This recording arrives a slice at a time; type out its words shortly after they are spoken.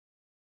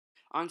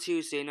On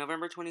Tuesday,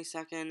 November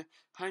 22nd,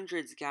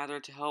 hundreds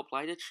gathered to help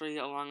light a tree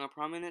along a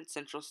prominent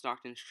central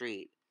Stockton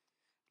street.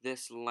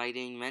 This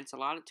lighting meant a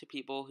lot to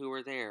people who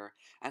were there,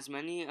 as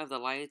many of the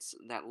lights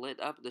that lit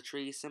up the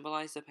tree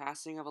symbolized the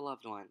passing of a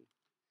loved one.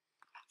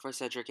 For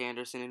Cedric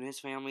Anderson and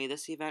his family,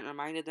 this event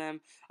reminded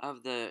them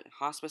of the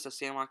Hospice of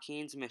San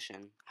Joaquin's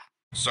mission.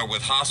 So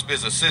with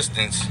hospice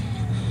assistance,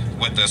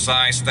 with the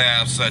assigned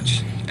staff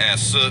such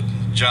as Sook,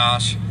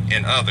 Josh,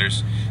 and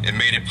others, it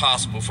made it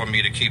possible for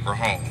me to keep her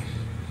home.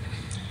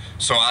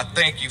 So I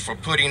thank you for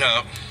putting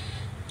up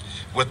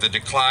with the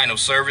decline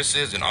of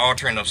services and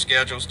altering of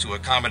schedules to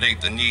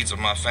accommodate the needs of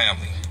my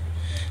family,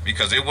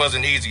 because it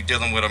wasn't easy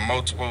dealing with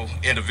multiple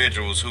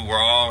individuals who were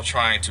all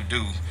trying to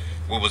do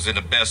what was in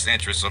the best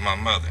interest of my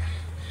mother.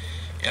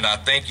 And I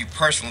thank you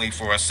personally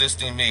for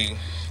assisting me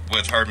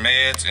with her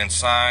meds and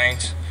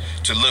signs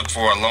to look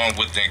for, along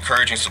with the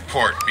encouraging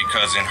support,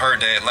 because in her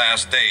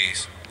last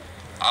days,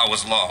 I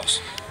was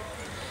lost.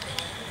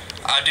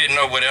 I didn't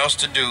know what else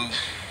to do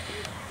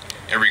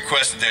and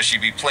requested that she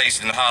be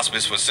placed in the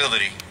hospice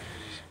facility.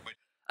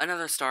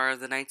 Another star of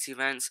the night's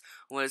events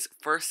was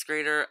first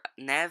grader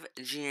Nev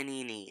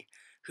Giannini,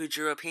 who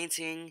drew a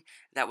painting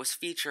that was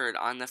featured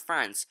on the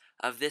fronts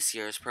of this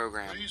year's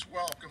program. Please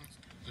welcome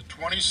the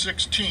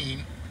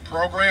 2016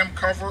 program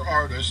cover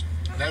artist,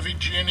 Nevi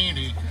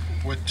Giannini,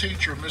 with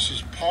teacher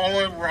Mrs.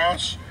 Paula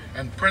Ross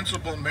and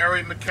Principal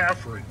Mary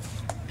McCaffrey.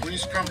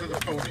 Please come to the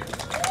podium.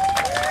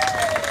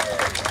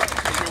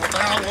 You will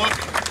now look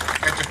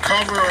at the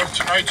cover of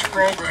tonight's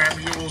program.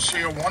 You will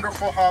see a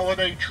wonderful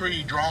holiday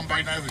tree drawn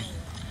by Nevi.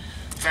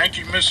 Thank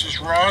you,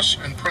 Mrs. Ross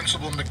and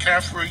Principal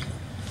McCaffrey,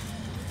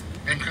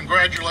 and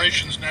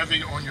congratulations,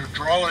 Nevi, on your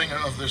drawing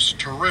of this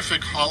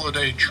terrific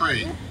holiday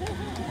tree.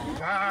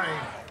 5,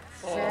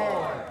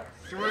 4,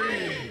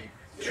 3,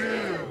 2,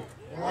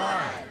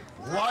 1.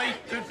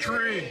 Light the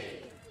tree.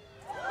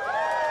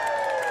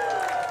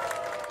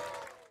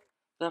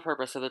 The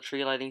purpose of the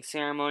tree lighting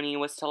ceremony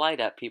was to light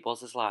up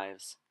people's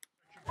lives.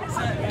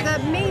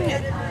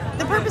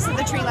 The purpose of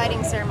the tree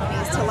lighting ceremony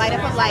is to light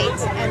up a light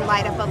and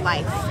light up a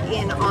life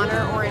in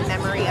honor or in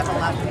memory of a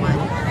loved one.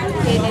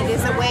 And it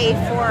is a way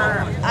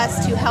for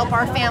us to help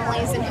our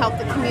families and help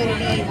the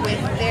community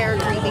with their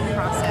grieving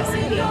process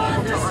and being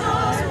able to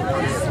honor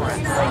those who are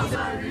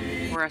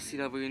for us. For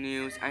SCW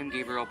News, I'm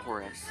Gabriel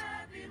Porras.